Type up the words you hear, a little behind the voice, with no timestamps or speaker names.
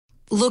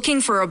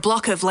Looking for a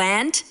block of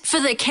land?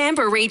 For the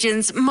Canberra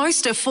region's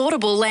most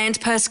affordable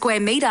land per square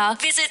metre,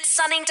 visit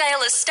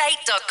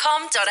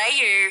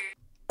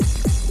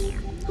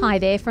sunningdaleestate.com.au. Hi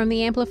there from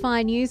the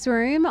Amplify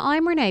Newsroom,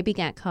 I'm Renee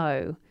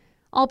Bigatko.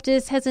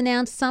 Optus has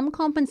announced some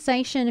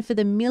compensation for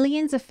the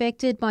millions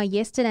affected by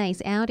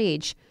yesterday's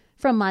outage.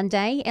 From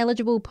Monday,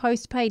 eligible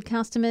postpaid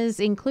customers,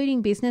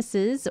 including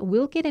businesses,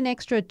 will get an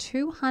extra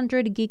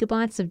 200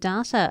 gigabytes of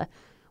data,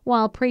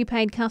 while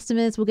prepaid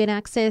customers will get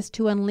access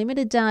to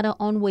unlimited data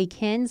on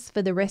weekends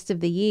for the rest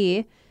of the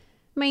year.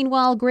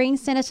 Meanwhile, Green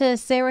Senator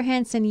Sarah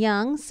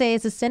Hanson-Young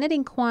says a Senate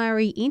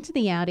inquiry into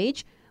the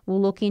outage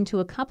will look into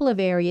a couple of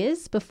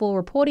areas before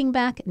reporting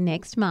back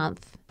next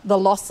month. The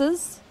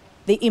losses,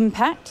 the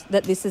impact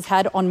that this has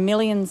had on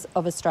millions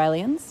of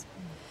Australians,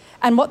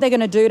 and what they're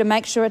going to do to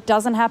make sure it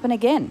doesn't happen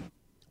again.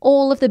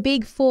 All of the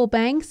big four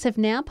banks have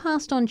now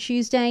passed on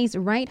Tuesday's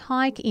rate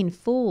hike in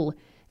full.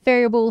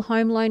 Variable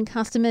home loan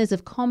customers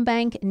of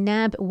CommBank,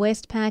 NAB,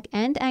 Westpac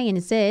and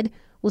ANZ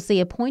will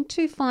see a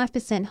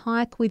 0.25%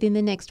 hike within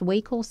the next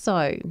week or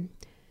so.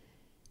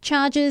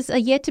 Charges are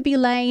yet to be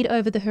laid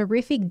over the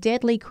horrific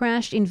deadly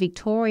crash in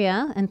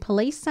Victoria, and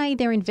police say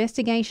their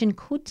investigation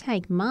could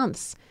take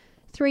months.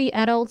 3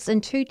 adults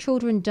and 2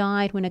 children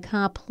died when a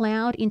car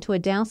ploughed into a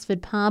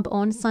Dalesford pub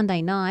on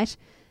Sunday night.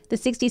 The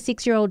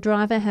 66-year-old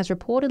driver has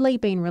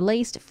reportedly been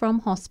released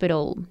from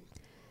hospital.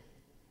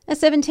 A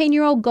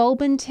 17-year-old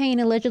Goulburn teen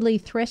allegedly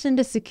threatened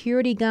a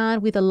security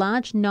guard with a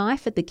large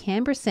knife at the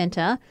Canberra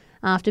Centre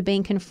after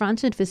being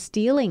confronted for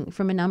stealing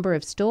from a number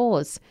of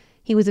stores.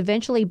 He was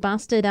eventually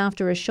busted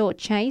after a short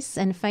chase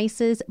and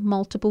faces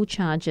multiple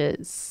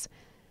charges.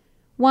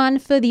 One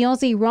for the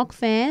Aussie rock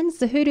fans,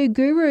 the Hoodoo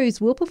Gurus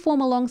will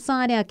perform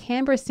alongside our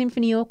Canberra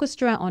Symphony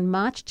Orchestra on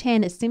March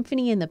 10 at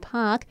Symphony in the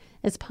Park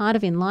as part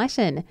of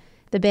Enlighten.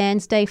 The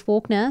band's Dave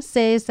Faulkner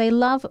says they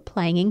love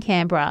playing in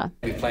Canberra.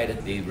 We played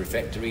at the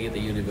refectory at the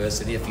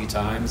university a few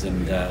times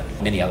and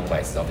many other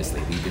places,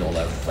 obviously. We've been all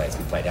over the place.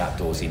 We played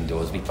outdoors,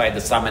 indoors. We played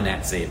the Summer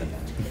Nats even.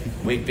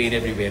 We've been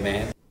everywhere,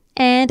 man.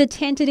 And a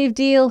tentative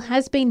deal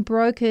has been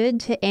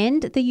brokered to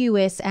end the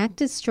US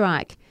actors'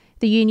 strike.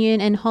 The union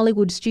and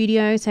Hollywood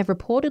studios have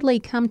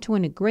reportedly come to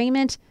an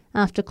agreement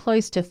after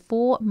close to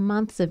 4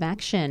 months of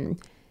action.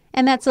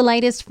 And that's the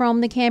latest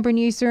from the Canberra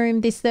Newsroom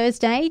this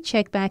Thursday.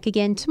 Check back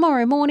again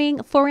tomorrow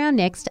morning for our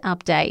next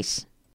update.